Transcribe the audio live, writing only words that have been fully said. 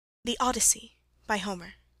The Odyssey by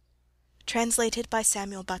Homer. Translated by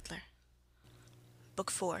Samuel Butler.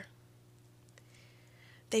 Book 4.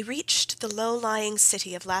 They reached the low-lying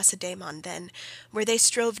city of Lacedaemon then, where they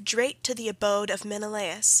strove straight to the abode of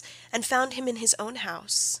Menelaus, and found him in his own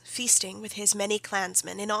house, feasting with his many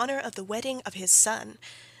clansmen in honour of the wedding of his son,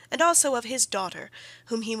 and also of his daughter,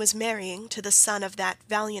 whom he was marrying to the son of that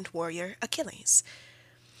valiant warrior Achilles.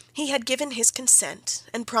 He had given his consent,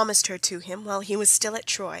 and promised her to him while he was still at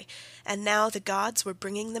Troy, and now the gods were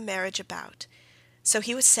bringing the marriage about. So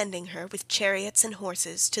he was sending her with chariots and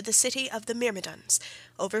horses to the city of the Myrmidons,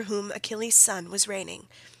 over whom Achilles' son was reigning.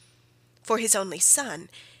 For his only son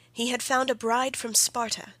he had found a bride from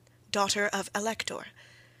Sparta, daughter of Alector.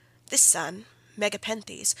 This son,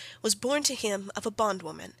 Megapenthes, was born to him of a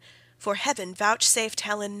bondwoman, for heaven vouchsafed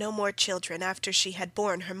Helen no more children after she had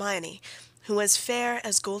borne Hermione, who was fair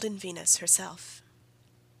as golden Venus herself.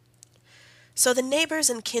 So the neighbours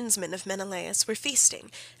and kinsmen of Menelaus were feasting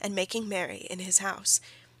and making merry in his house.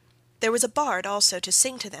 There was a bard also to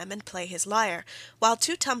sing to them and play his lyre, while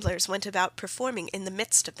two tumblers went about performing in the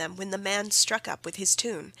midst of them when the man struck up with his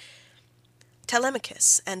tune.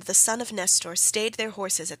 Telemachus and the son of Nestor stayed their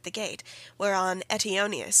horses at the gate, whereon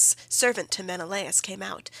Eteoneus, servant to Menelaus, came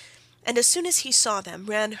out, and as soon as he saw them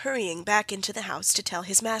ran hurrying back into the house to tell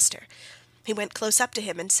his master. He went close up to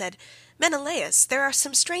him and said, "Menelaus, there are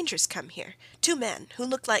some strangers come here, 2 men, who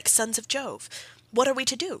look like sons of Jove. What are we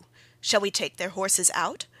to do? Shall we take their horses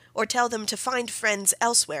out, or tell them to find friends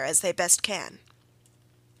elsewhere as they best can?"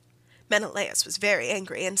 Menelaus was very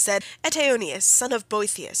angry and said, "Eteoneus, son of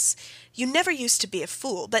Boetheus, you never used to be a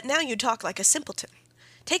fool, but now you talk like a simpleton.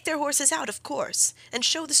 Take their horses out, of course, and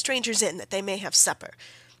show the strangers in that they may have supper.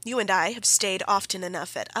 You and I have stayed often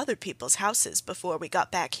enough at other people's houses before we got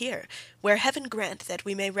back here, where heaven grant that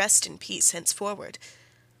we may rest in peace henceforward."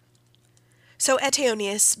 So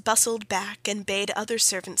Eteoneus bustled back and bade other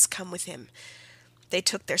servants come with him. They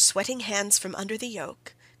took their sweating hands from under the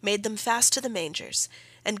yoke, made them fast to the mangers,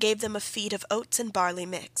 and gave them a feed of oats and barley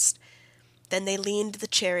mixed. Then they leaned the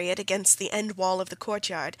chariot against the end wall of the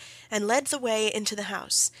courtyard, and led the way into the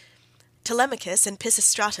house. Telemachus and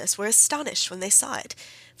Pisistratus were astonished when they saw it,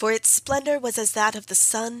 for its splendour was as that of the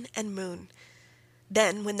sun and moon.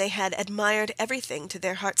 Then, when they had admired everything to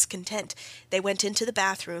their heart's content, they went into the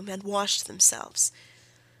bathroom and washed themselves.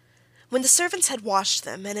 When the servants had washed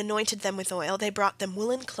them and anointed them with oil, they brought them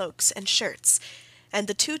woolen cloaks and shirts, and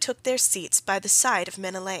the two took their seats by the side of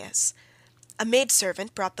Menelaus. A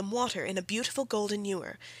maidservant brought them water in a beautiful golden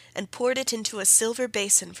ewer, and poured it into a silver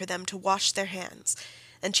basin for them to wash their hands,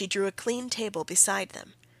 and she drew a clean table beside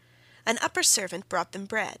them. An upper servant brought them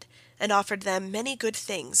bread, and offered them many good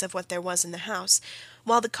things of what there was in the house,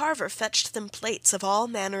 while the carver fetched them plates of all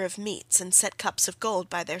manner of meats and set cups of gold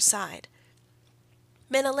by their side.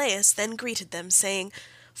 Menelaus then greeted them, saying,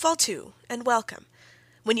 "Fall to, and welcome.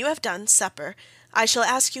 When you have done supper, I shall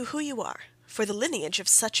ask you who you are, for the lineage of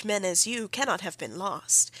such men as you cannot have been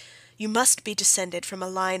lost. You must be descended from a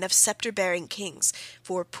line of sceptre-bearing kings,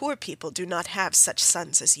 for poor people do not have such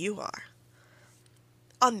sons as you are."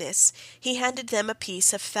 On this he handed them a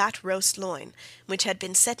piece of fat roast loin, which had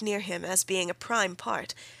been set near him as being a prime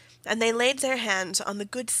part, and they laid their hands on the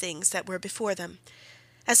good things that were before them.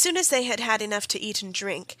 As soon as they had had enough to eat and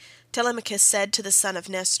drink, Telemachus said to the son of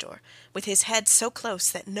Nestor, with his head so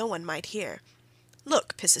close that no one might hear,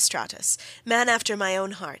 "Look, Pisistratus, man after my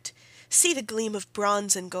own heart, see the gleam of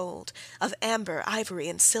bronze and gold, of amber, ivory,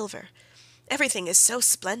 and silver. Everything is so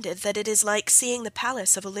splendid that it is like seeing the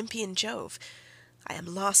palace of Olympian Jove. I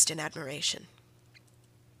am lost in admiration."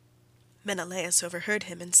 Menelaus overheard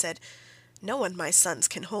him and said, "No one, my sons,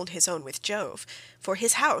 can hold his own with Jove, for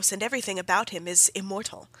his house and everything about him is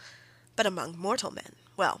immortal. But among mortal men,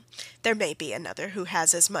 well, there may be another who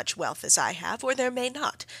has as much wealth as I have, or there may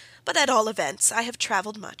not, but at all events I have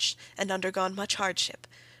travelled much and undergone much hardship,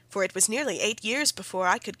 for it was nearly 8 years before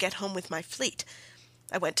I could get home with my fleet.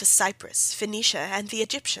 I went to Cyprus, Phoenicia, and the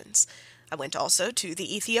Egyptians. I went also to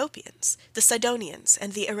the Ethiopians, the Sidonians,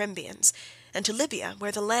 and the Erembians, and to Libya,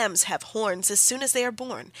 where the lambs have horns as soon as they are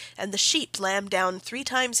born, and the sheep lamb down 3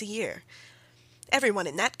 times a year. Everyone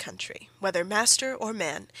in that country, whether master or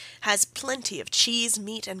man, has plenty of cheese,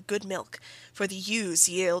 meat, and good milk, for the ewes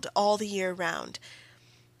yield all the year round.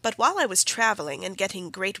 But while I was travelling and getting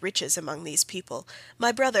great riches among these people,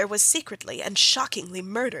 my brother was secretly and shockingly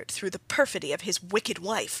murdered through the perfidy of his wicked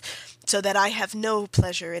wife, so that I have no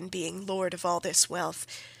pleasure in being lord of all this wealth.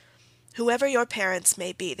 Whoever your parents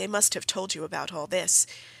may be, they must have told you about all this,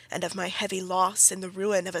 and of my heavy loss in the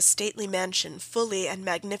ruin of a stately mansion fully and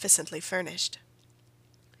magnificently furnished.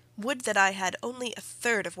 Would that I had only a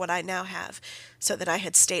third of what I now have, so that I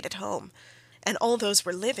had stayed at home, and all those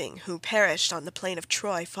were living who perished on the plain of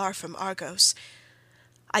Troy far from Argos.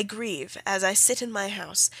 I grieve, as I sit in my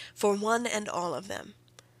house, for one and all of them.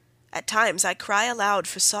 At times I cry aloud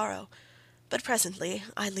for sorrow, but presently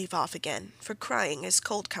I leave off again, for crying is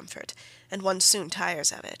cold comfort, and one soon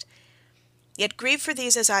tires of it. Yet grieve for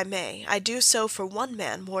these as I may, I do so for one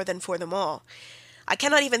man more than for them all. I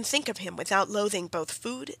cannot even think of him without loathing both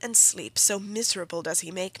food and sleep, so miserable does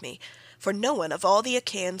he make me, for no one of all the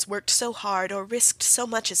Achaeans worked so hard or risked so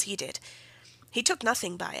much as he did. He took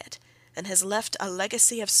nothing by it, and has left a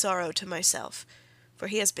legacy of sorrow to myself, for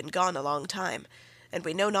he has been gone a long time, and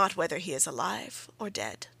we know not whether he is alive or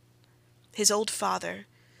dead. His old father,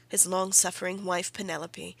 his long-suffering wife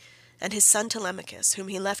Penelope, and his son Telemachus, whom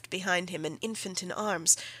he left behind him an infant in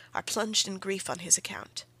arms, are plunged in grief on his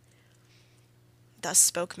account." Thus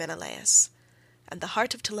spoke Menelaus, and the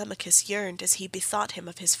heart of Telemachus yearned as he bethought him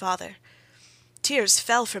of his father. Tears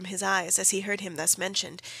fell from his eyes as he heard him thus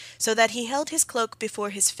mentioned, so that he held his cloak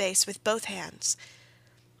before his face with both hands.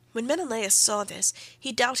 When Menelaus saw this,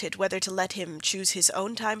 he doubted whether to let him choose his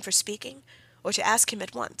own time for speaking, or to ask him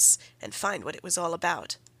at once, and find what it was all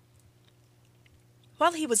about.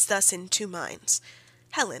 While he was thus in two minds,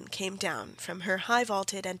 Helen came down from her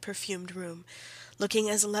high-vaulted and perfumed room, looking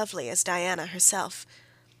as lovely as Diana herself.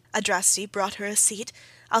 Adraste brought her a seat,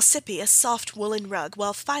 Alcippe a soft woollen rug,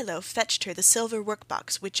 while Philo fetched her the silver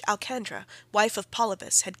workbox which Alcandra, wife of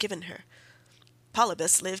Polybus, had given her.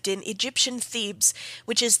 Polybus lived in Egyptian Thebes,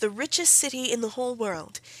 which is the richest city in the whole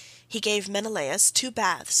world. He gave Menelaus 2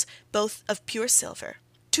 baths, both of pure silver,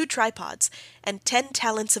 2 tripods, and 10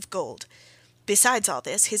 talents of gold. Besides all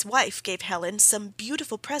this, his wife gave Helen some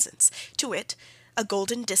beautiful presents, to wit, a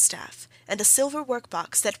golden distaff, and a silver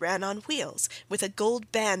workbox that ran on wheels, with a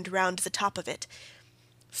gold band round the top of it.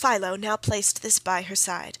 Philo now placed this by her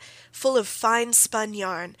side, full of fine spun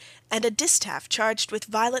yarn, and a distaff charged with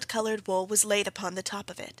violet-coloured wool was laid upon the top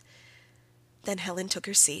of it. Then Helen took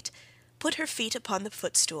her seat, put her feet upon the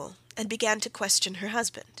footstool, and began to question her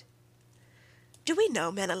husband. "Do we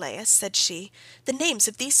know, Menelaus," said she, "the names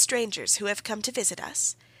of these strangers who have come to visit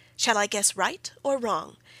us? Shall I guess right or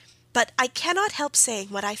wrong? But I cannot help saying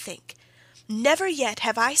what I think. Never yet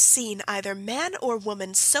have I seen either man or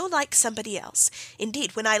woman so like somebody else,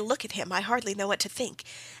 indeed when I look at him I hardly know what to think,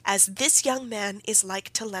 as this young man is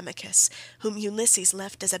like Telemachus, whom Ulysses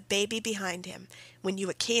left as a baby behind him, when you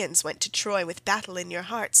Achaeans went to Troy with battle in your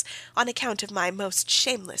hearts, on account of my most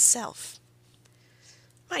shameless self."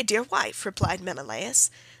 "My dear wife," replied Menelaus,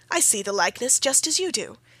 "I see the likeness just as you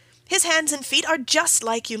do. His hands and feet are just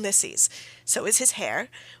like Ulysses, so is his hair,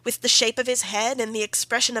 with the shape of his head and the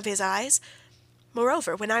expression of his eyes.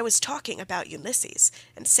 Moreover, when I was talking about Ulysses,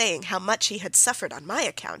 and saying how much he had suffered on my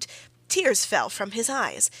account, tears fell from his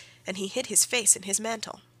eyes, and he hid his face in his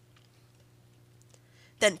mantle."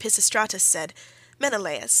 Then Pisistratus said,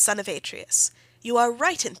 "Menelaus, son of Atreus, you are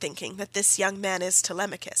right in thinking that this young man is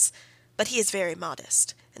Telemachus, but he is very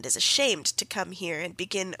modest, and is ashamed to come here and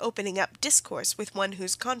begin opening up discourse with one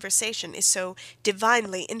whose conversation is so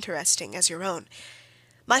divinely interesting as your own.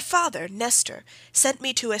 My father, Nestor, sent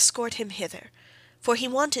me to escort him hither, for he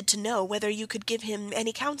wanted to know whether you could give him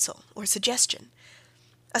any counsel or suggestion.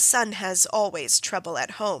 A son has always trouble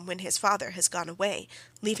at home when his father has gone away,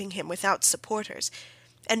 leaving him without supporters,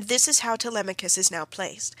 and this is how Telemachus is now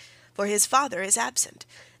placed, for his father is absent,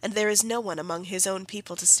 and there is no one among his own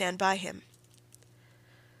people to stand by him."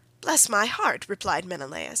 "Bless my heart," replied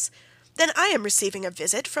Menelaus, "then I am receiving a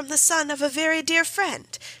visit from the son of a very dear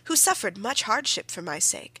friend, who suffered much hardship for my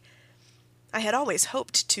sake. I had always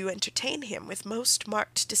hoped to entertain him with most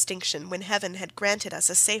marked distinction when heaven had granted us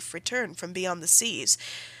a safe return from beyond the seas.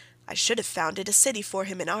 I should have founded a city for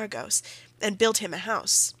him in Argos, and built him a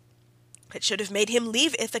house. It should have made him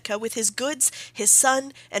leave Ithaca with his goods, his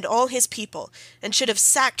son, and all his people, and should have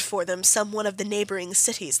sacked for them some one of the neighbouring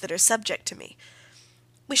cities that are subject to me.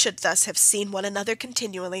 We should thus have seen one another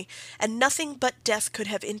continually, and nothing but death could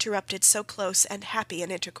have interrupted so close and happy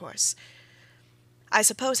an intercourse. I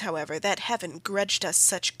suppose, however, that heaven grudged us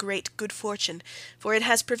such great good fortune, for it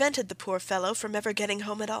has prevented the poor fellow from ever getting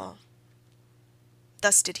home at all."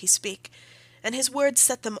 Thus did he speak, and his words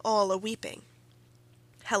set them all a-weeping.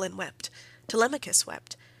 Helen wept, Telemachus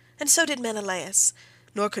wept, and so did Menelaus,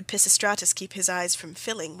 nor could Pisistratus keep his eyes from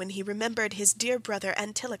filling when he remembered his dear brother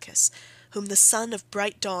Antilochus, whom the son of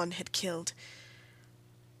bright dawn had killed.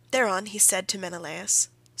 Thereon he said to Menelaus,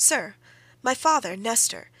 "Sir, my father,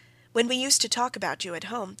 Nestor, when we used to talk about you at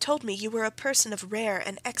home, told me you were a person of rare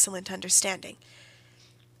and excellent understanding.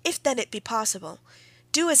 If then it be possible,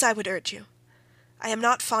 do as I would urge you. I am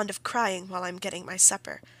not fond of crying while I am getting my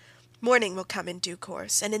supper. Morning will come in due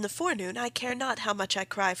course, and in the forenoon I care not how much I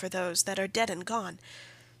cry for those that are dead and gone.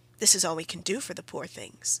 This is all we can do for the poor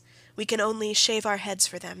things. We can only shave our heads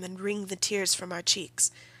for them and wring the tears from our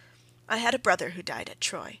cheeks. I had a brother who died at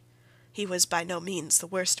Troy. He was by no means the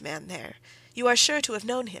worst man there. You are sure to have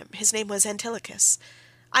known him. His name was Antilochus.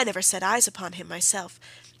 I never set eyes upon him myself,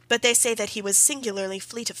 but they say that he was singularly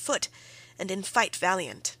fleet of foot, and in fight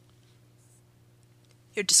valiant.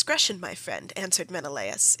 Your discretion, my friend, answered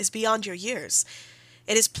Menelaus, is beyond your years.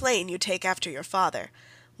 It is plain you take after your father.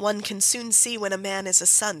 One can soon see when a man is a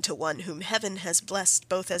son to one whom heaven has blessed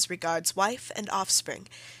both as regards wife and offspring,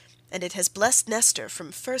 and it has blessed Nestor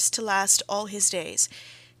from first to last all his days,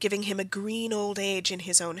 giving him a green old age in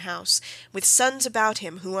his own house, with sons about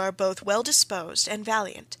him who are both well-disposed and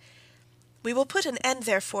valiant. We will put an end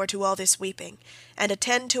therefore to all this weeping, and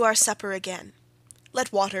attend to our supper again.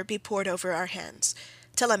 Let water be poured over our hands.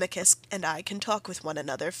 Telemachus and I can talk with one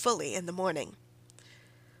another fully in the morning."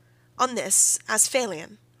 On this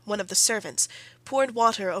Asphalion, one of the servants, poured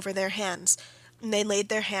water over their hands, and they laid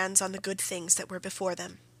their hands on the good things that were before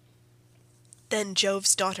them. Then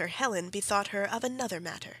Jove's daughter Helen bethought her of another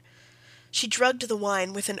matter. She drugged the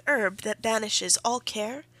wine with an herb that banishes all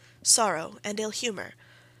care, sorrow, and ill humour.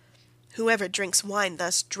 Whoever drinks wine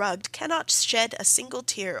thus drugged cannot shed a single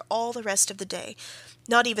tear all the rest of the day,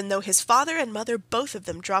 not even though his father and mother both of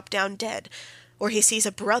them drop down dead, or he sees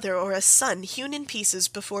a brother or a son hewn in pieces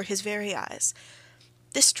before his very eyes.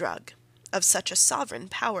 This drug, of such a sovereign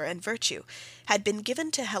power and virtue, had been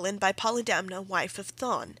given to Helen by Polydamna, wife of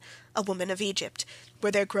Thon, a woman of Egypt,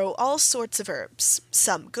 where there grow all sorts of herbs,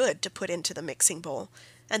 some good to put into the mixing bowl,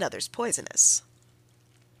 and others poisonous.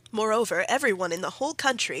 Moreover, every one in the whole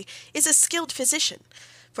country is a skilled physician,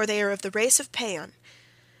 for they are of the race of Paeon.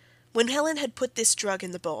 When Helen had put this drug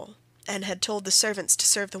in the bowl, and had told the servants to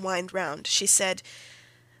serve the wine round, she said,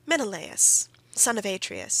 "Menelaus, son of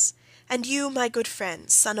Atreus, and you, my good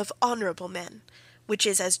friends, son of honourable men, which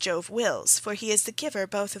is as Jove wills, for he is the giver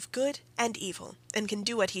both of good and evil, and can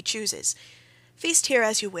do what he chooses. Feast here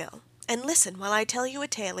as you will, and listen while I tell you a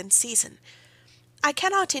tale in season. I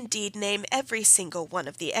cannot indeed name every single one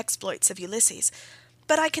of the exploits of Ulysses,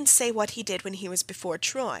 but I can say what he did when he was before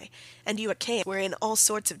Troy, and you Achaeans were in all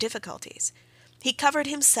sorts of difficulties. He covered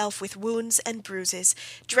himself with wounds and bruises,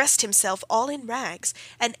 dressed himself all in rags,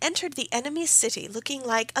 and entered the enemy's city looking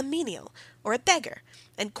like a menial or a beggar,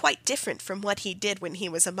 and quite different from what he did when he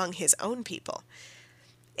was among his own people.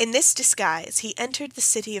 In this disguise he entered the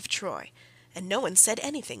city of Troy, and no one said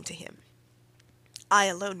anything to him. I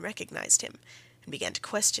alone recognized him, and began to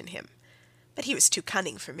question him, but he was too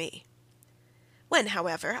cunning for me. When,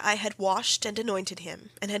 however, I had washed and anointed him,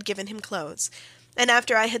 and had given him clothes, and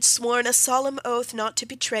after I had sworn a solemn oath not to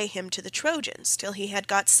betray him to the Trojans till he had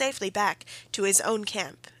got safely back to his own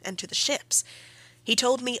camp and to the ships, he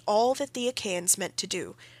told me all that the Achaeans meant to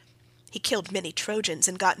do. He killed many Trojans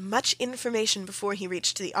and got much information before he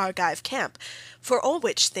reached the Argive camp, for all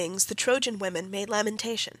which things the Trojan women made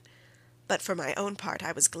lamentation. But for my own part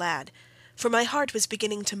I was glad, for my heart was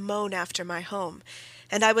beginning to moan after my home,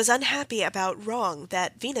 and I was unhappy about wrong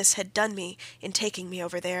that Venus had done me in taking me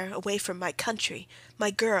over there, away from my country, my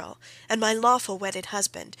girl, and my lawful wedded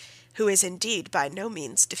husband, who is indeed by no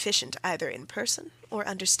means deficient either in person or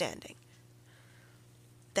understanding."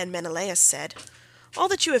 Then Menelaus said, "All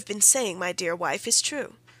that you have been saying, my dear wife, is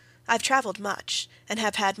true. I've travelled much, and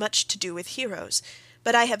have had much to do with heroes,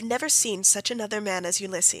 but I have never seen such another man as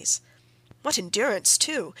Ulysses. What endurance,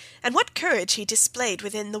 too, and what courage he displayed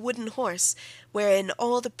within the wooden horse, wherein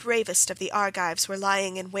all the bravest of the Argives were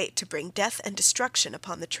lying in wait to bring death and destruction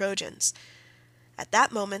upon the Trojans. At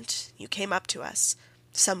that moment you came up to us.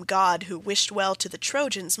 Some god who wished well to the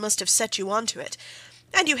Trojans must have set you on to it,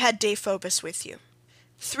 and you had Deiphobus with you.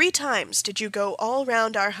 3 times did you go all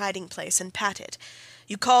round our hiding place and pat it.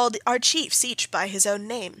 You called our chiefs each by his own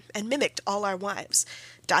name, and mimicked all our wives.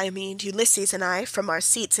 Diomed, Ulysses, and I, from our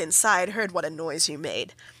seats inside, heard what a noise you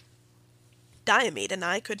made. Diomed and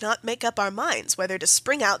I could not make up our minds whether to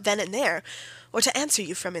spring out then and there, or to answer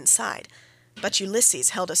you from inside, but Ulysses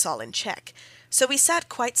held us all in check, so we sat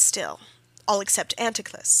quite still, all except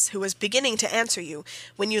Anticlus, who was beginning to answer you,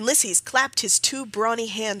 when Ulysses clapped his 2 brawny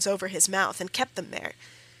hands over his mouth, and kept them there.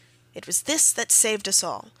 It was this that saved us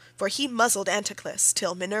all, for he muzzled Anticlus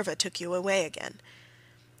till Minerva took you away again."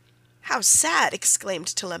 "How sad,"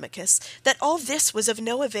 exclaimed Telemachus, "that all this was of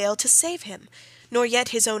no avail to save him, nor yet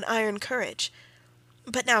his own iron courage.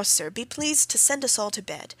 But now, sir, be pleased to send us all to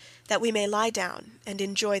bed, that we may lie down and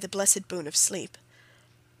enjoy the blessed boon of sleep."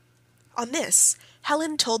 On this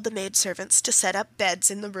Helen told the maidservants to set up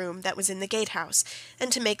beds in the room that was in the gatehouse,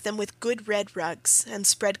 and to make them with good red rugs, and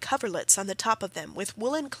spread coverlets on the top of them with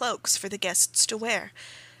woollen cloaks for the guests to wear.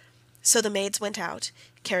 So the maids went out,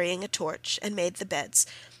 carrying a torch, and made the beds,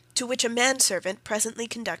 to which a manservant presently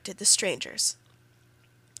conducted the strangers.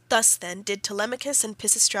 Thus, then, did Telemachus and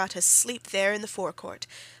Pisistratus sleep there in the forecourt,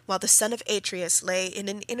 while the son of Atreus lay in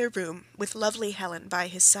an inner room with lovely Helen by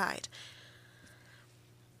his side.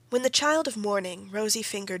 When the child of morning,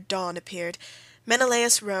 rosy-fingered Dawn, appeared,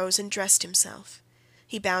 Menelaus rose and dressed himself.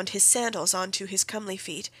 He bound his sandals onto his comely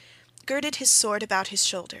feet, girded his sword about his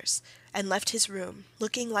shoulders, and left his room,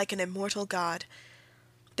 looking like an immortal god.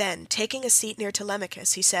 Then, taking a seat near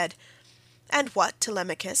Telemachus, he said, "And what,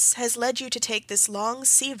 Telemachus, has led you to take this long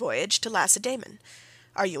sea voyage to Lacedaemon?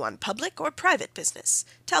 Are you on public or private business?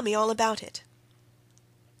 Tell me all about it."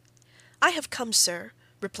 "I have come, sir,"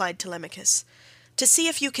 replied Telemachus, "to see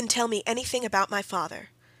if you can tell me anything about my father.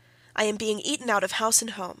 I am being eaten out of house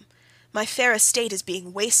and home. My fair estate is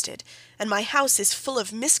being wasted, and my house is full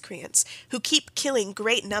of miscreants, who keep killing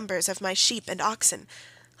great numbers of my sheep and oxen,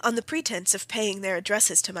 on the pretence of paying their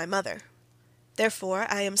addresses to my mother. Therefore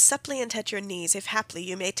I am suppliant at your knees if haply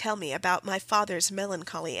you may tell me about my father's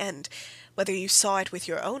melancholy end, whether you saw it with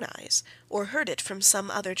your own eyes, or heard it from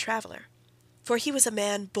some other traveller. For he was a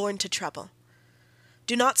man born to trouble.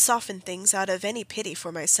 Do not soften things out of any pity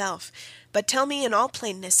for myself, but tell me in all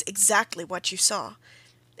plainness exactly what you saw.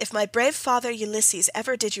 If my brave father Ulysses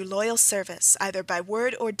ever did you loyal service, either by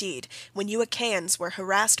word or deed, when you Achaeans were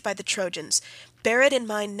harassed by the Trojans, bear it in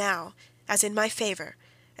mind now, as in my favour,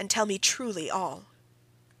 and tell me truly all."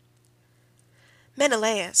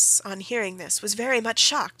 Menelaus, on hearing this, was very much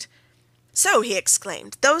shocked. "So," he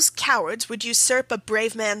exclaimed, "those cowards would usurp a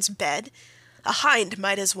brave man's bed? A hind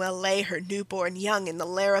might as well lay her new-born young in the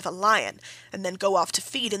lair of a lion, and then go off to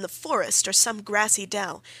feed in the forest or some grassy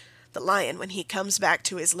dell. The lion, when he comes back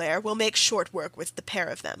to his lair, will make short work with the pair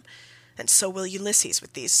of them, and so will Ulysses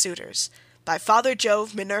with these suitors. By Father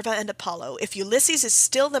Jove, Minerva, and Apollo, if Ulysses is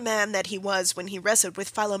still the man that he was when he wrestled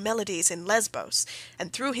with Philomeleides in Lesbos,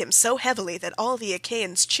 and threw him so heavily that all the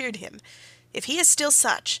Achaeans cheered him, if he is still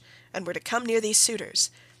such, and were to come near these suitors,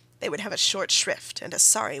 they would have a short shrift and a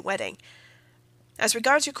sorry wedding. As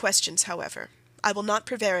regards your questions, however, I will not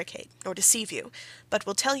prevaricate nor deceive you, but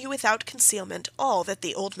will tell you without concealment all that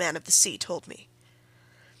the old man of the sea told me.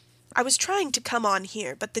 I was trying to come on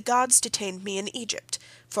here, but the gods detained me in Egypt,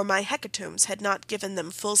 for my hecatombs had not given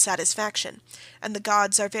them full satisfaction, and the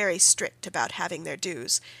gods are very strict about having their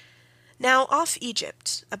dues. Now off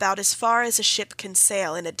Egypt, about as far as a ship can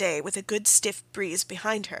sail in a day with a good stiff breeze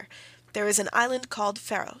behind her, there is an island called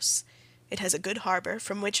Pharos. It has a good harbour,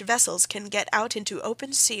 from which vessels can get out into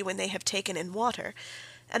open sea when they have taken in water,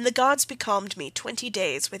 and the gods becalmed me 20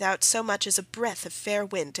 days without so much as a breath of fair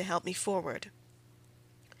wind to help me forward.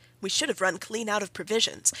 We should have run clean out of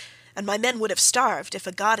provisions, and my men would have starved if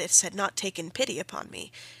a goddess had not taken pity upon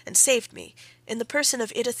me, and saved me, in the person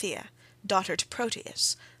of Ithaca, daughter to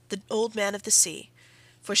Proteus, the old man of the sea,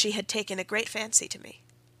 for she had taken a great fancy to me.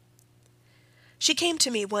 She came to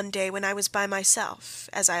me one day when I was by myself,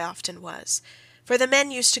 as I often was, for the men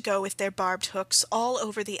used to go with their barbed hooks all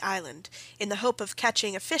over the island, in the hope of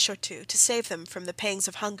catching a fish or two to save them from the pangs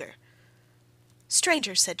of hunger.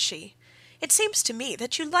 "Stranger," said she, "it seems to me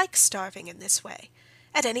that you like starving in this way.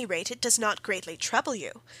 At any rate it does not greatly trouble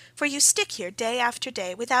you, for you stick here day after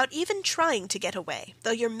day without even trying to get away, though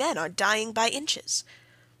your men are dying by inches."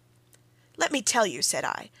 "Let me tell you," said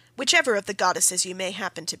I, "whichever of the goddesses you may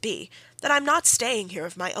happen to be, that I'm not staying here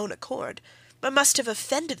of my own accord, but must have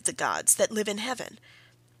offended the gods that live in heaven.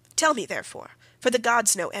 Tell me, therefore, for the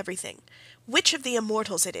gods know everything, which of the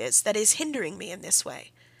immortals it is that is hindering me in this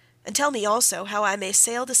way, and tell me also how I may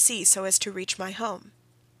sail the sea so as to reach my home."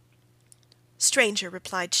 "Stranger,"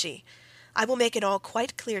 replied she, "I will make it all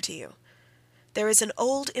quite clear to you. There is an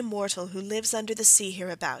old immortal who lives under the sea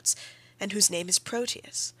hereabouts, and whose name is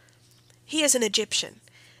Proteus. He is an Egyptian,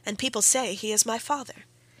 and people say he is my father.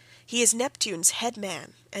 He is Neptune's head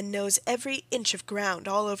man, and knows every inch of ground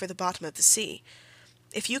all over the bottom of the sea.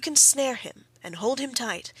 If you can snare him and hold him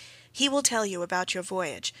tight, he will tell you about your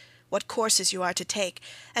voyage, what courses you are to take,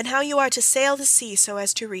 and how you are to sail the sea so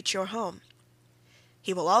as to reach your home.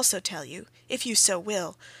 He will also tell you, if you so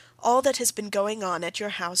will, all that has been going on at your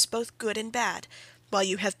house, both good and bad, while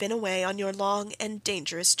you have been away on your long and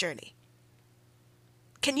dangerous journey."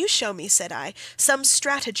 "Can you show me," said I, "some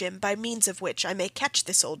stratagem by means of which I may catch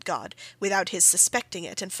this old god, without his suspecting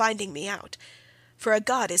it and finding me out? For a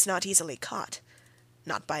god is not easily caught,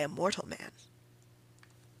 not by a mortal man."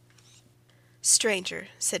 "Stranger,"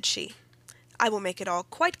 said she, "I will make it all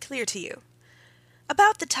quite clear to you.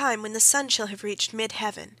 About the time when the sun shall have reached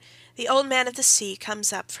mid-heaven, the old man of the sea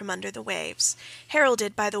comes up from under the waves,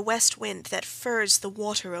 heralded by the west wind that furs the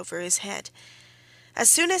water over his head. As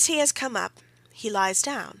soon as he has come up, he lies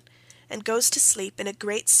down, and goes to sleep in a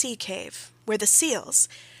great sea cave, where the seals,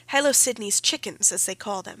 Halosydne's chickens as they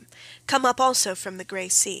call them, come up also from the grey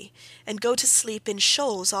sea, and go to sleep in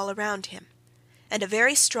shoals all around him. And a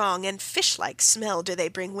very strong and fish-like smell do they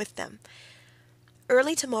bring with them.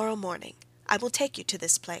 Early tomorrow morning I will take you to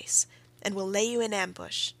this place, and will lay you in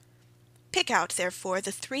ambush. Pick out, therefore,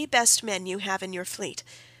 the 3 best men you have in your fleet,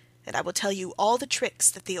 and I will tell you all the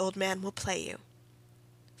tricks that the old man will play you.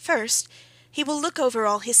 First, he will look over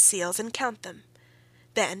all his seals and count them.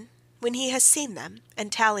 Then, when he has seen them,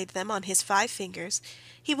 and tallied them on his 5 fingers,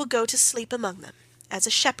 he will go to sleep among them, as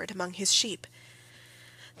a shepherd among his sheep.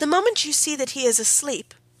 The moment you see that he is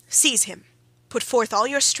asleep, seize him, put forth all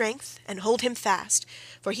your strength, and hold him fast,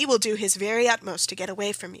 for he will do his very utmost to get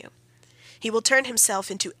away from you. He will turn himself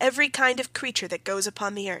into every kind of creature that goes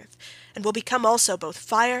upon the earth, and will become also both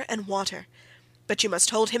fire and water. But you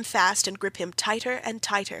must hold him fast and grip him tighter and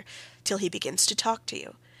tighter, till he begins to talk to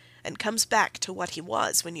you, and comes back to what he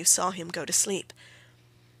was when you saw him go to sleep.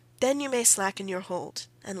 Then you may slacken your hold,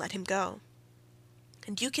 and let him go.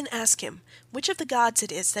 And you can ask him which of the gods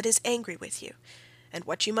it is that is angry with you, and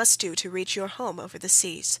what you must do to reach your home over the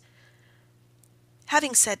seas."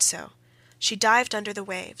 Having said so, she dived under the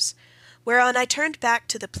waves, whereon I turned back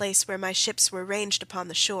to the place where my ships were ranged upon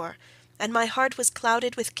the shore, and my heart was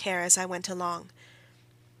clouded with care as I went along.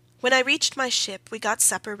 When I reached my ship, we got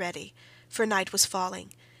supper ready, for night was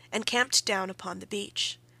falling, and camped down upon the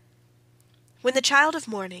beach. When the child of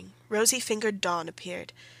morning, rosy-fingered Dawn,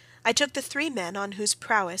 appeared, I took the 3 men on whose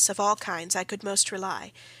prowess of all kinds I could most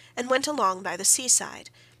rely, and went along by the seaside,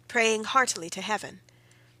 praying heartily to heaven.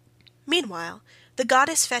 Meanwhile, the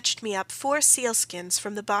goddess fetched me up 4 sealskins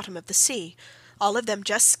from the bottom of the sea, all of them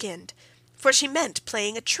just skinned, for she meant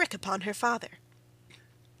playing a trick upon her father.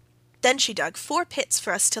 Then she dug 4 pits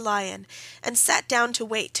for us to lie in, and sat down to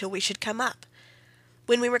wait till we should come up.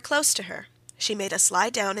 When we were close to her, she made us lie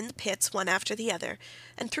down in the pits one after the other,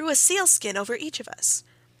 and threw a sealskin over each of us.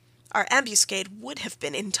 Our ambuscade would have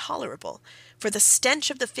been intolerable, for the stench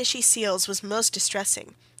of the fishy seals was most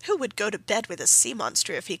distressing. Who would go to bed with a sea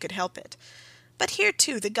monster if he could help it? But here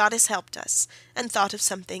too the goddess helped us, and thought of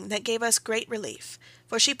something that gave us great relief,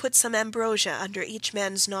 for she put some ambrosia under each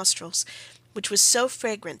man's nostrils, which was so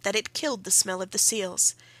fragrant that it killed the smell of the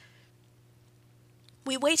seals.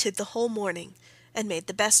 We waited the whole morning, and made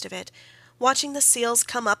the best of it, watching the seals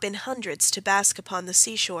come up in hundreds to bask upon the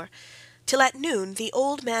seashore, till at noon the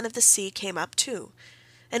old man of the sea came up too,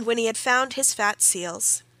 and when he had found his fat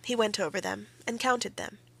seals, he went over them and counted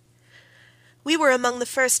them. We were among the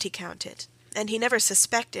first he counted, and he never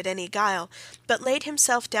suspected any guile, but laid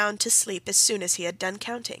himself down to sleep as soon as he had done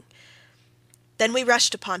counting. Then we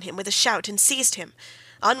rushed upon him with a shout and seized him,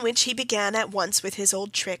 on which he began at once with his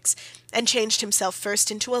old tricks, and changed himself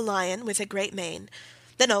first into a lion with a great mane.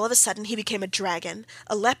 Then all of a sudden he became a dragon,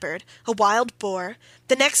 a leopard, a wild boar.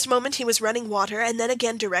 The next moment he was running water, and then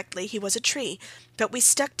again directly he was a tree. But we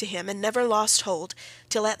stuck to him and never lost hold,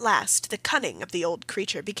 till at last the cunning of the old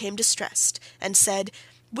creature became distressed, and said,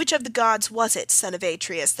 "Which of the gods was it, son of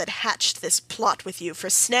Atreus, that hatched this plot with you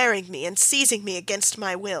for snaring me and seizing me against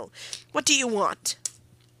my will? What do you want?"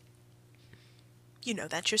 "You know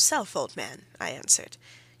that yourself, old man," I answered.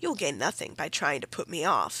 "You will gain nothing by trying to put me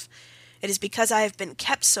off. It is because I have been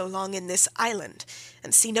kept so long in this island,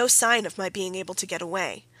 and see no sign of my being able to get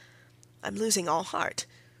away. I'm losing all heart.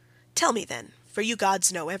 Tell me then, for you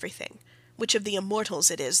gods know everything, which of the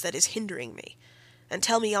immortals it is that is hindering me, and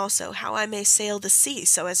tell me also how I may sail the sea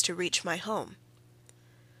so as to reach my home."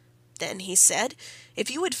 Then he said,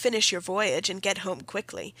 "If you would finish your voyage and get home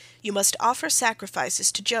quickly, you must offer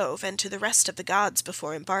sacrifices to Jove and to the rest of the gods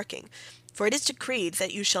before embarking, for it is decreed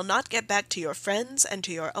that you shall not get back to your friends and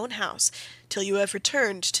to your own house till you have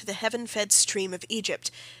returned to the heaven-fed stream of Egypt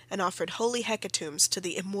and offered holy hecatombs to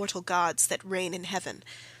the immortal gods that reign in heaven.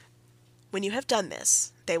 When you have done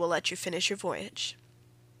this, they will let you finish your voyage."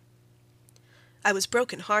 I was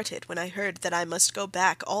broken-hearted when I heard that I must go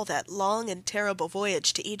back all that long and terrible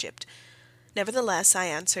voyage to Egypt. Nevertheless I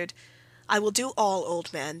answered, "I will do all,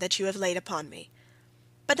 old man, that you have laid upon me.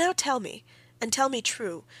 But now tell me, and tell me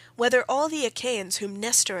true, whether all the Achaeans whom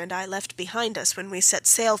Nestor and I left behind us when we set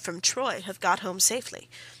sail from Troy have got home safely,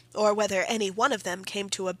 or whether any one of them came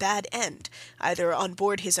to a bad end, either on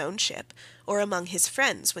board his own ship, or among his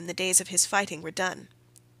friends when the days of his fighting were done."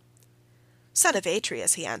 "Son of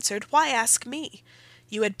Atreus," he answered, "why ask me?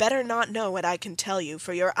 You had better not know what I can tell you,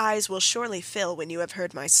 for your eyes will surely fill when you have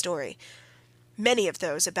heard my story. Many of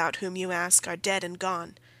those about whom you ask are dead and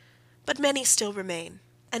gone, but many still remain,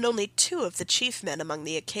 and only 2 of the chief men among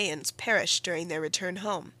the Achaeans perished during their return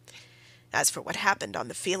home. As for what happened on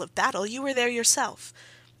the field of battle, you were there yourself.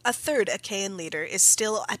 A 3rd Achaean leader is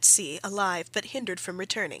still at sea, alive, but hindered from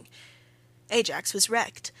returning. Ajax was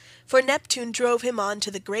wrecked, for Neptune drove him on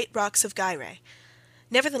to the great rocks of Gyrae.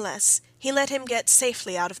 Nevertheless, he let him get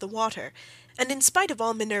safely out of the water, and in spite of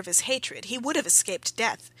all Minerva's hatred, he would have escaped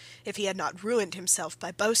death, if he had not ruined himself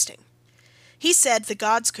by boasting. He said the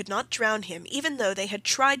gods could not drown him, even though they had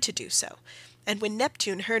tried to do so, and when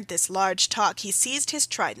Neptune heard this large talk, he seized his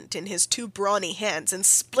trident in his 2 brawny hands and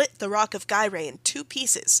split the rock of Gyrae in 2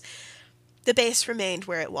 pieces. The base remained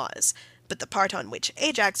where it was, but the part on which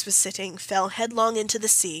Ajax was sitting fell headlong into the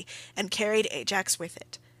sea and carried Ajax with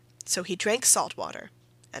it. So he drank salt water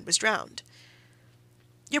and was drowned.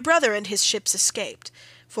 Your brother and his ships escaped,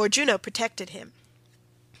 for Juno protected him.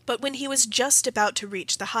 But when he was just about to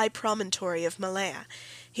reach the high promontory of Malea,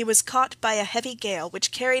 he was caught by a heavy gale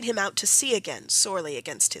which carried him out to sea again, sorely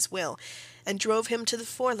against his will, and drove him to the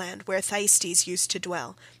foreland where Thyestes used to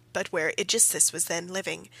dwell, but where Aegisthus was then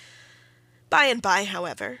living. By and by,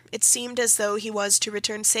 however, it seemed as though he was to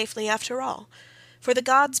return safely after all, for the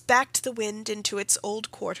gods backed the wind into its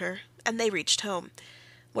old quarter, and they reached home,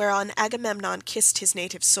 whereon Agamemnon kissed his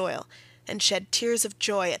native soil, and shed tears of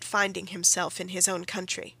joy at finding himself in his own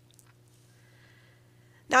country.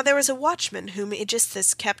 Now there was a watchman whom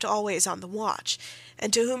Aegisthus kept always on the watch,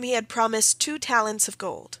 and to whom he had promised 2 talents of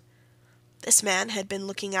gold. This man had been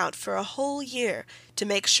looking out for a whole year to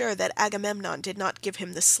make sure that Agamemnon did not give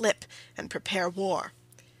him the slip and prepare war.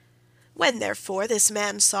 When, therefore, this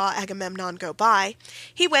man saw Agamemnon go by,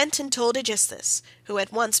 he went and told Aegisthus, who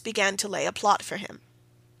at once began to lay a plot for him.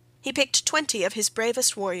 He picked 20 of his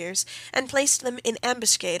bravest warriors and placed them in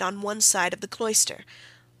ambuscade on one side of the cloister,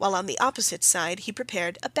 while on the opposite side he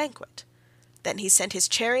prepared a banquet. Then he sent his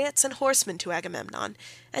chariots and horsemen to Agamemnon,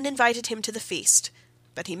 and invited him to the feast,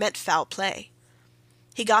 but he meant foul play.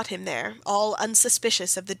 He got him there, all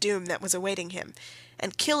unsuspicious of the doom that was awaiting him,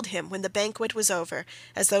 and killed him when the banquet was over,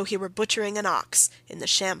 as though he were butchering an ox, in the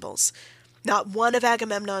shambles. Not one of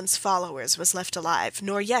Agamemnon's followers was left alive,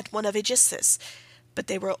 nor yet one of Aegisthus, but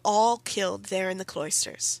they were all killed there in the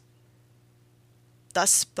cloisters. Thus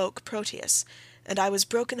spoke Proteus, and I was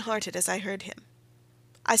broken-hearted as I heard him.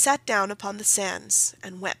 I sat down upon the sands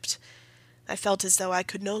and wept. I felt as though I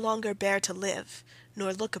could no longer bear to live,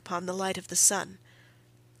 nor look upon the light of the sun.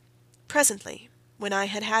 Presently, when I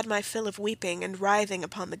had had my fill of weeping and writhing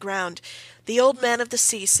upon the ground, the old man of the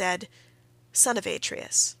sea said, "Son of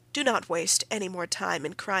Atreus, do not waste any more time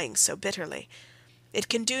in crying so bitterly. It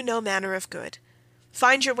can do no manner of good.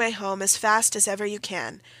 Find your way home as fast as ever you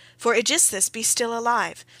can, for Aegisthus be still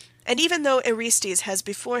alive, and even though Orestes has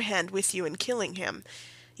beforehand with you in killing him,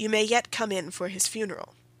 you may yet come in for his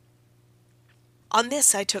funeral." On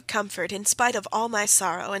this I took comfort in spite of all my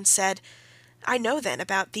sorrow, and said, "I know then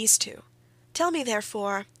about these 2. Tell me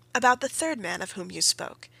therefore about the 3rd man of whom you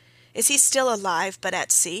spoke. Is he still alive but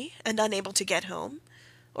at sea, and unable to get home?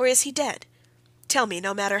 Or is he dead? Tell me,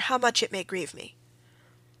 no matter how much it may grieve me."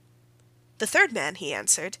 "The 3rd man," he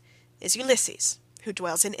answered, "is Ulysses, who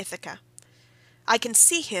dwells in Ithaca. I can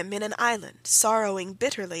see him in an island, sorrowing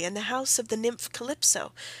bitterly in the house of the nymph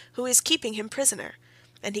Calypso, who is keeping him prisoner,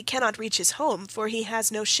 and he cannot reach his home, for he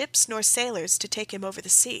has no ships nor sailors to take him over the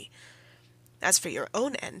sea. As for your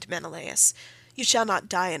own end, Menelaus, you shall not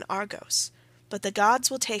die in Argos, but the gods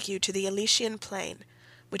will take you to the Elysian plain,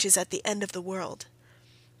 which is at the end of the world.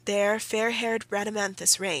 There fair-haired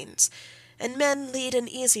Rhadamanthus reigns, and men lead an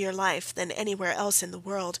easier life than anywhere else in the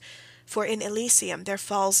world, for in Elysium there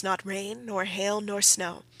falls not rain, nor hail, nor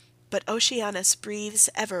snow, but Oceanus breathes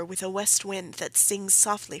ever with a west wind that sings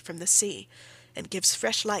softly from the sea, and gives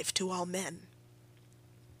fresh life to all men.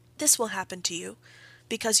 This will happen to you,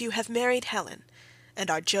 because you have married Helen, and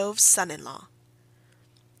are Jove's son-in-law."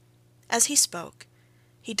 As he spoke,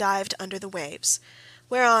 he dived under the waves,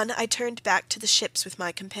 whereon I turned back to the ships with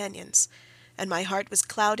my companions, and my heart was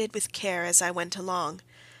clouded with care as I went along.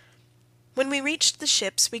 When we reached the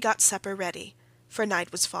ships we got supper ready, for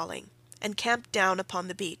night was falling, and camped down upon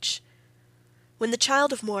the beach. When the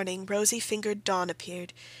child of morning, rosy-fingered Dawn,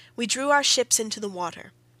 appeared, we drew our ships into the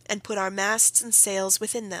water, and put our masts and sails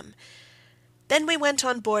within them. Then we went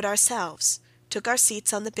on board ourselves, took our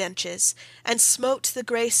seats on the benches, and smote the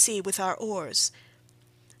grey sea with our oars.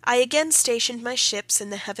 I again stationed my ships in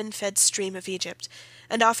the heaven-fed stream of Egypt,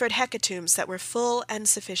 and offered hecatombs that were full and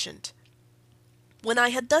sufficient. When I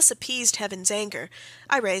had thus appeased heaven's anger,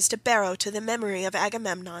 I raised a barrow to the memory of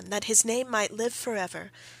Agamemnon, that his name might live for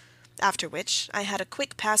ever, after which I had a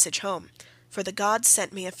quick passage home, for the gods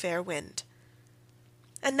sent me a fair wind.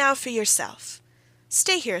 And now for yourself.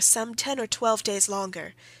 Stay here some 10 or 12 days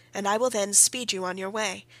longer, and I will then speed you on your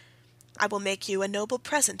way. I will make you a noble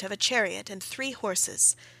present of a chariot and 3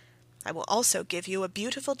 horses. I will also give you a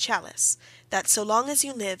beautiful chalice, that so long as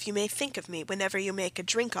you live you may think of me whenever you make a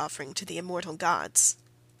drink offering to the immortal gods."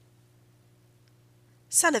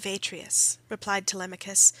 "Son of Atreus," replied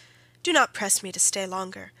Telemachus, "do not press me to stay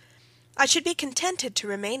longer. I should be contented to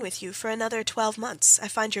remain with you for another 12 months. I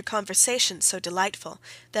find your conversation so delightful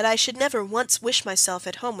that I should never once wish myself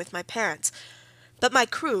at home with my parents. But my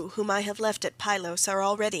crew, whom I have left at Pylos, are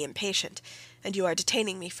already impatient, and you are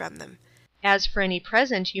detaining me from them. As for any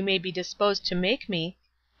present you may be disposed to make me,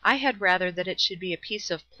 I had rather that it should be a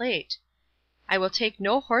piece of plate. I will take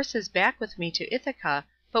no horses back with me to Ithaca,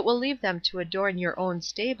 but will leave them to adorn your own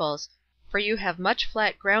stables, for you have much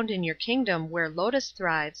flat ground in your kingdom where lotus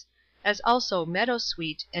thrives, as also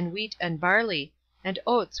meadowsweet, and wheat and barley, and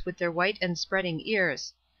oats with their white and spreading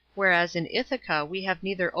ears, whereas in Ithaca we have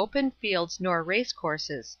neither open fields nor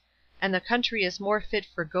race-courses, and the country is more fit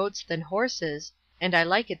for goats than horses, and I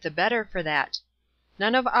like it the better for that.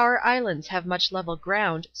 None of our islands have much level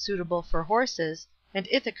ground, suitable for horses, and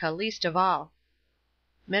Ithaca least of all."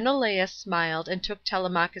 Menelaus smiled, and took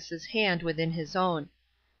Telemachus's hand within his own.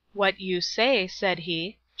 "What you say," said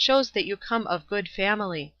he, "shows that you come of good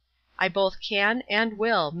family. I both can and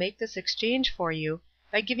will make this exchange for you,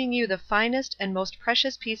 by giving you the finest and most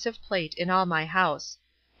precious piece of plate in all my house.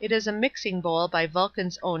 It is a mixing bowl by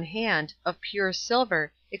Vulcan's own hand, of pure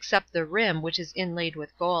silver, except the rim, which is inlaid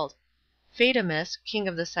with gold. Phaedimus, king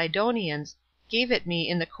of the Sidonians, gave it me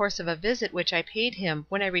in the course of a visit which I paid him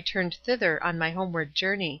when I returned thither on my homeward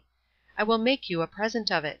journey. I will make you a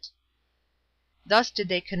present of it." Thus did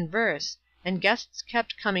they converse, and guests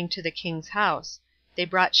kept coming to the king's house. They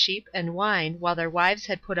brought sheep and wine, while their wives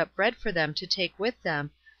had put up bread for them to take with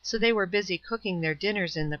them, so they were busy cooking their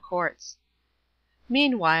dinners in the courts.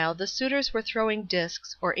 Meanwhile the suitors were throwing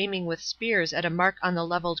discs or aiming with spears at a mark on the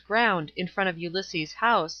levelled ground in front of Ulysses'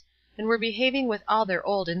 house, and were behaving with all their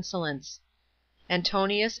old insolence.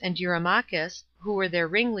 Antonius and Eurymachus, who were their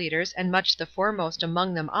ringleaders and much the foremost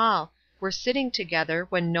among them all, were sitting together,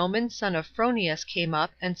 when Noman son of Phronius came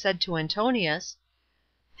up and said to Antonius,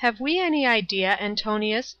 "Have we any idea,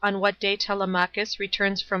 Antonius, on what day Telemachus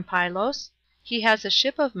returns from Pylos? He has a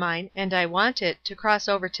ship of mine, and I want it, to cross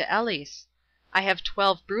over to Elis. I have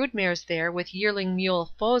 12 brood-mares there, with yearling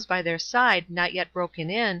mule foals by their side not yet broken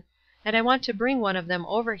in, and I want to bring one of them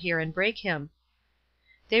over here and break him."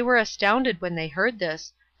 They were astounded when they heard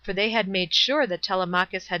this, for they had made sure that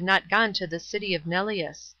Telemachus had not gone to the city of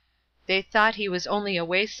Neleus. They thought he was only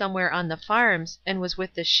away somewhere on the farms, and was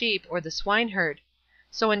with the sheep or the swineherd.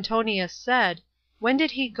 So Antonius said, "When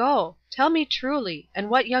did he go? Tell me truly, and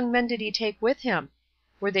what young men did he take with him?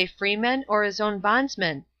 Were they freemen or his own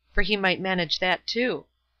bondsmen? For he might manage that too.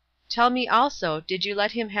 Tell me also, did you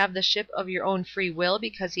let him have the ship of your own free will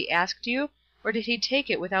because he asked you, or did he take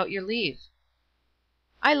it without your leave?"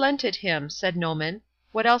 "I lent it him," said Noman.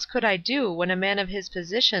 "What else could I do, when a man of his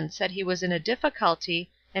position said he was in a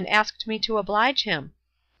difficulty, and asked me to oblige him?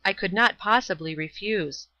 I could not possibly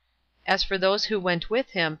refuse. As for those who went with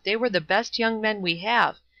him, they were the best young men we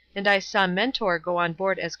have, and I saw Mentor go on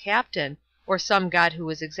board as captain, or some god who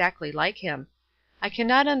was exactly like him. I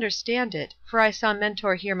cannot understand it, for I saw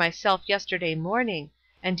Mentor here myself yesterday morning,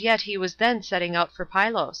 and yet he was then setting out for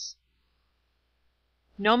Pylos."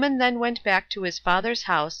 Noman then went back to his father's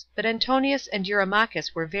house, but Antonius and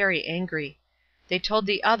Eurymachus were very angry. They told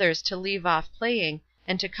the others to leave off playing,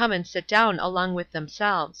 and to come and sit down along with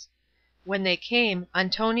themselves. When they came,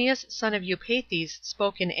 Antonius son of Eupeithes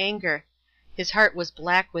spoke in anger. His heart was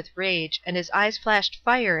black with rage, and his eyes flashed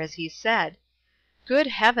fire as he said, "Good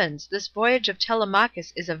heavens, this voyage of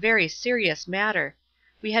Telemachus is a very serious matter.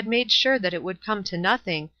 We had made sure that it would come to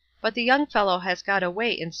nothing, but the young fellow has got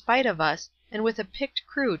away in spite of us, and with a picked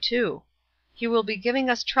crew too. He will be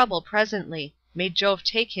giving us trouble presently. May Jove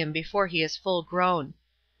take him before he is full grown.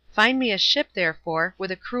 Find me a ship, therefore,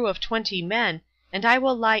 with a crew of 20 men, and I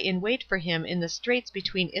will lie in wait for him in the straits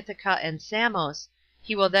between Ithaca and Samos.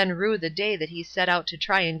 He will then rue the day that he set out to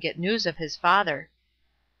try and get news of his father."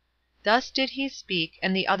 Thus did he speak,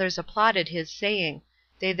 and the others applauded his saying.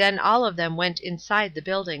 They then all of them went inside the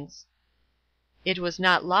buildings. It was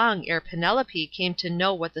not long ere Penelope came to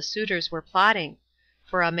know what the suitors were plotting,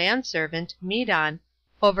 for a manservant, Medon,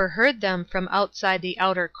 overheard them from outside the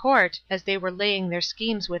outer court, as they were laying their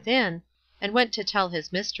schemes within, and went to tell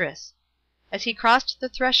his mistress. As he crossed the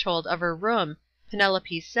threshold of her room,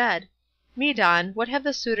 Penelope said, "Medon, what have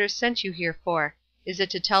the suitors sent you here for? Is it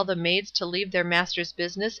to tell the maids to leave their master's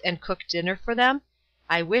business and cook dinner for them?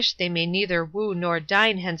 I wish they may neither woo nor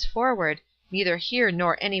dine henceforward, neither here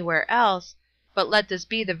nor anywhere else, but let this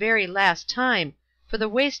be the very last time, for the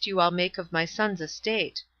waste you all make of my son's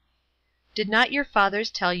estate. Did not your fathers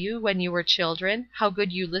tell you when you were children how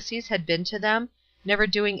good Ulysses had been to them, never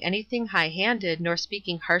doing anything high-handed, nor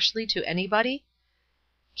speaking harshly to anybody?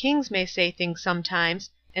 Kings may say things sometimes,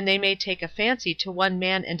 and they may take a fancy to one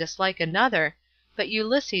man and dislike another, but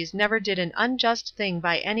Ulysses never did an unjust thing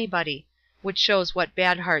by anybody, which shows what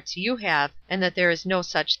bad hearts you have, and that there is no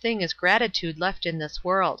such thing as gratitude left in this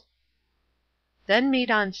world." Then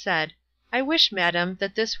Medon said, "I wish, madam,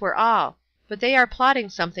 that this were all, but they are plotting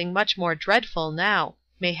something much more dreadful now.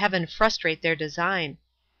 May heaven frustrate their design.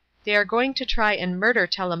 They are going to try and murder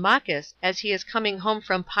Telemachus as he is coming home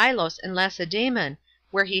from Pylos and Lacedaemon,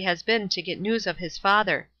 where he has been to get news of his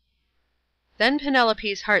father." Then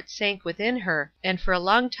Penelope's heart sank within her, and for a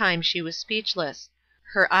long time she was speechless.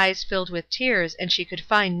 Her eyes filled with tears, and she could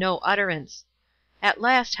find no utterance. At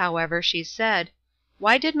last, however, she said,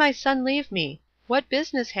 "Why did my son leave me? What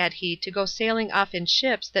business had he to go sailing off in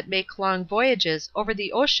ships that make long voyages over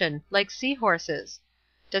the ocean like sea-horses?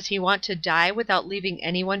 Does he want to die without leaving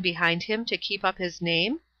anyone behind him to keep up his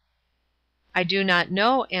name?" "I do not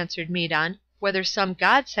know," answered Medon, "whether some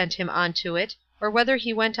god sent him on to it, or whether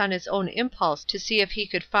he went on his own impulse to see if he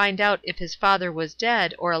could find out if his father was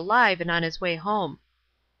dead or alive and on his way home."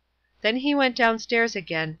 Then he went downstairs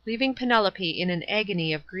again, leaving Penelope in an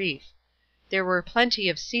agony of grief. There were plenty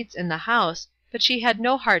of seats in the house, but she had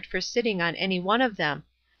no heart for sitting on any one of them.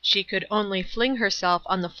 She could only fling herself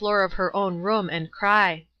on the floor of her own room and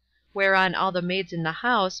cry; whereon all the maids in the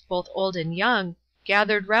house, both old and young,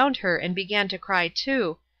 gathered round her and began to cry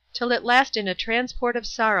too, till at last in a transport of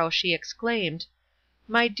sorrow she exclaimed,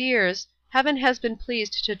 "My dears, heaven has been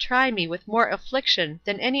pleased to try me with more affliction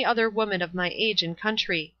than any other woman of my age and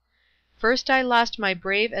country. First I lost my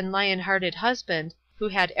brave and lion-hearted husband, who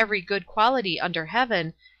had every good quality under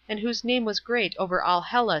heaven, and whose name was great over all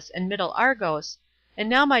Hellas and middle Argos, and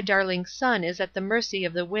now my darling son is at the mercy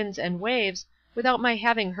of the winds and waves, without my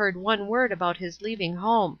having heard one word about his leaving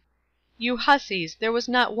home. You hussies, there was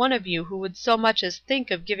not one of you who would so much as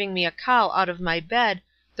think of giving me a call out of my bed,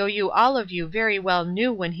 though you all of you very well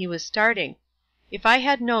knew when he was starting. If I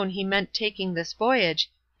had known he meant taking this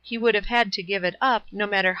voyage, he would have had to give it up, no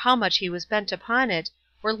matter how much he was bent upon it,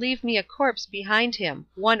 or leave me a corpse behind him,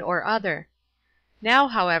 one or other. Now,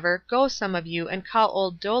 however, go some of you and call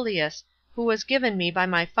old Dolius, who was given me by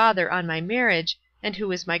my father on my marriage, and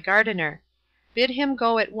who is my gardener. Bid him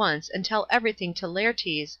go at once and tell everything to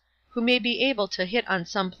Laertes, who may be able to hit on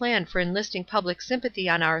some plan for enlisting public sympathy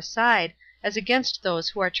on our side, as against those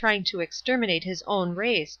who are trying to exterminate his own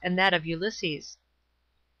race, and that of Ulysses."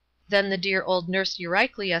 Then the dear old nurse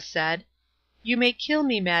Euryclea said, "You may kill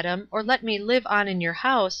me, madam, or let me live on in your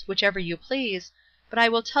house, whichever you please, but I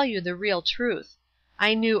will tell you the real truth.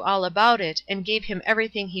 I knew all about it, and gave him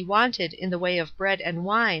everything he wanted in the way of bread and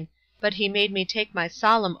wine, but he made me take my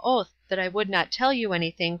solemn oath that I would not tell you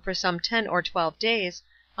anything for some 10 or 12 days,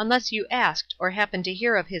 unless you asked or happened to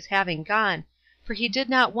hear of his having gone, for he did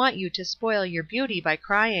not want you to spoil your beauty by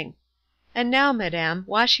crying. And now, madam,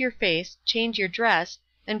 wash your face, change your dress,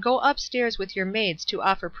 and go upstairs with your maids to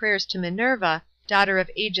offer prayers to Minerva, daughter of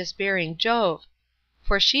aegis-bearing Jove,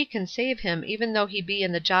 for she can save him even though he be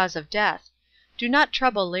in the jaws of death. Do not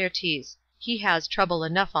trouble Laertes, he has trouble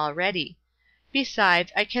enough already.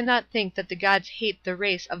 Besides, I cannot think that the gods hate the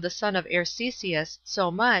race of the son of Arceisius so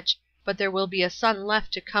much, but there will be a son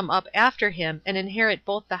left to come up after him and inherit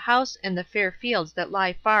both the house and the fair fields that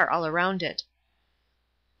lie far all around it."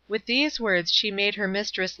 With these words she made her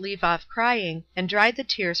mistress leave off crying, and dried the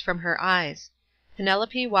tears from her eyes.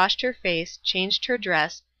 Penelope washed her face, changed her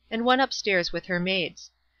dress, and went upstairs with her maids.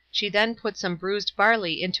 She then put some bruised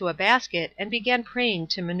barley into a basket, and began praying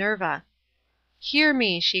to Minerva. "Hear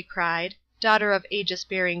me," she cried, "daughter of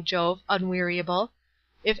aegis-bearing Jove, unweariable.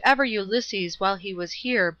 If ever Ulysses while he was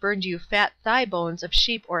here burned you fat thigh bones of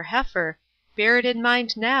sheep or heifer, bear it in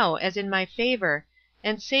mind now as in my favour,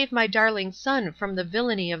 and save my darling son from the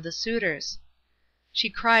villainy of the suitors." She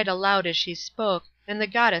cried aloud as she spoke, and the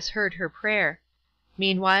goddess heard her prayer.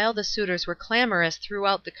 Meanwhile the suitors were clamorous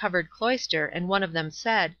throughout the covered cloister, and one of them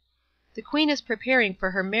said, "The queen is preparing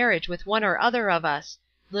for her marriage with one or other of us.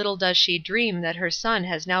 Little does she dream that her son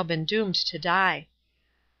has now been doomed to die."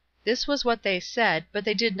 This was what they said, but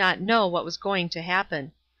they did not know what was going to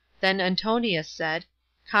happen. Then Antonius said,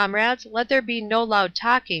 "Comrades, let there be no loud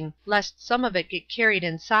talking, lest some of it get carried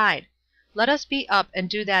inside. Let us be up and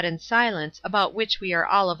do that in silence, about which we are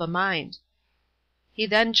all of a mind." He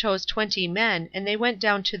then chose 20 men, and they went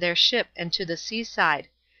down to their ship and to the seaside.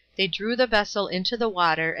 They drew the vessel into the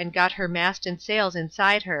water, and got her mast and sails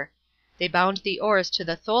inside her. They bound the oars to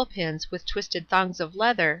the thole-pins with twisted thongs of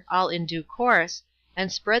leather, all in due course,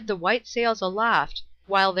 and spread the white sails aloft,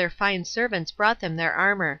 while their fine servants brought them their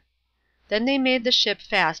armour. Then they made the ship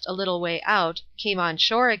fast a little way out, came on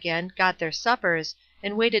shore again, got their suppers,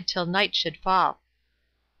 and waited till night should fall.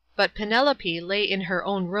 But Penelope lay in her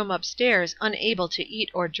own room upstairs, unable to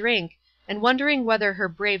eat or drink, and wondering whether her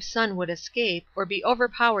brave son would escape, or be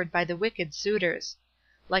overpowered by the wicked suitors.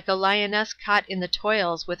 Like a lioness caught in the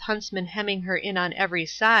toils, with huntsmen hemming her in on every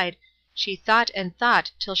side, she thought and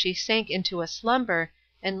thought till she sank into a slumber,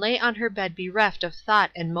 and lay on her bed bereft of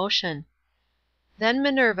thought and motion. Then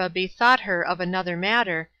Minerva bethought her of another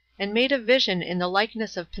matter, and made a vision in the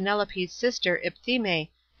likeness of Penelope's sister Ipthime,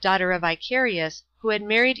 daughter of Icarius, who had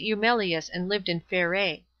married Eumelus and lived in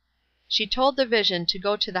Pherae. She told the vision to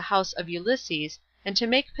go to the house of Ulysses, and to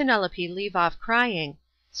make Penelope leave off crying,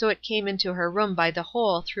 so it came into her room by the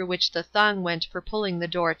hole through which the thong went for pulling the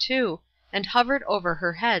door to, and hovered over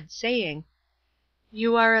her head, saying,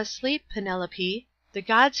 "You are asleep, Penelope. The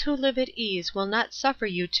gods who live at ease will not suffer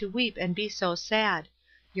you to weep and be so sad.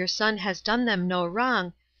 Your son has done them no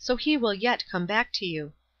wrong, so he will yet come back to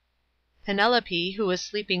you." Penelope, who was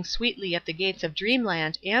sleeping sweetly at the gates of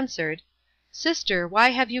Dreamland, answered, "Sister,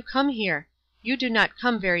 why have you come here? You do not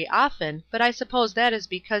come very often, but I suppose that is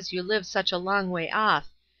because you live such a long way off.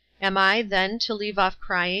 Am I, then, to leave off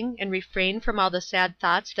crying, and refrain from all the sad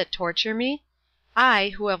thoughts that torture me? I,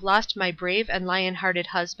 who have lost my brave and lion-hearted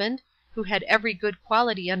husband, who had every good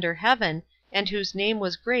quality under heaven, and whose name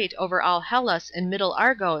was great over all Hellas and middle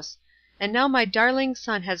Argos, and now my darling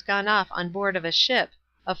son has gone off on board of a ship,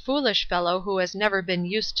 a foolish fellow who has never been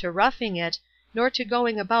used to roughing it, nor to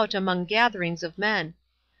going about among gatherings of men.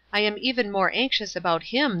 I am even more anxious about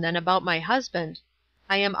him than about my husband.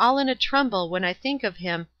 I am all in a tremble when I think of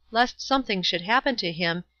him, lest something should happen to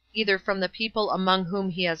him, either from the people among whom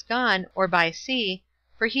he has gone, or by sea,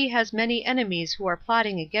 for he has many enemies who are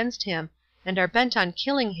plotting against him, and are bent on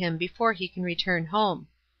killing him before he can return home."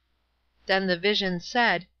 Then the vision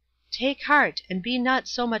said, "Take heart, and be not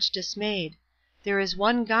so much dismayed. There is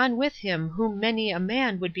one gone with him whom many a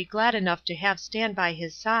man would be glad enough to have stand by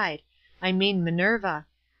his side, I mean Minerva.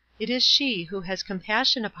 It is she who has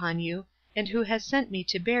compassion upon you, and who has sent me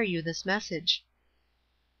to bear you this message."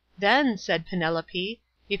 "Then," said Penelope,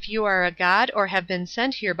 "if you are a god or have been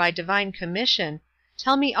sent here by divine commission,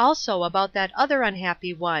 tell me also about that other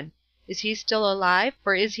unhappy one. Is he still alive,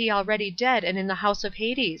 or is he already dead and in the house of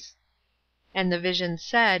Hades?" And the vision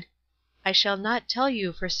said, "I shall not tell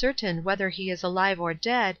you for certain whether he is alive or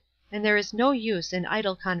dead, and there is no use in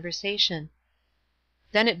idle conversation."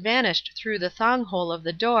 Then it vanished through the thong-hole of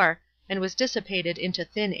the door, and was dissipated into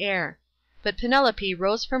thin air. But Penelope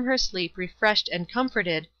rose from her sleep refreshed and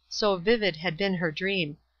comforted, so vivid had been her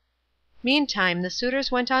dream. Meantime the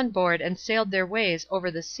suitors went on board and sailed their ways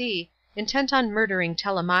over the sea, intent on murdering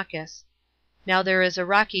Telemachus. Now there is a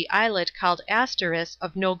rocky islet called Asteris,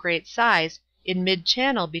 of no great size, in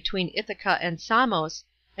mid-channel between Ithaca and Samos,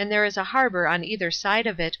 and there is a harbour on either side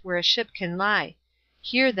of it, where a ship can lie.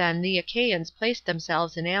 Here then the Achaeans placed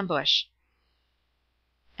themselves in ambush.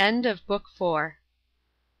 End of Book 4.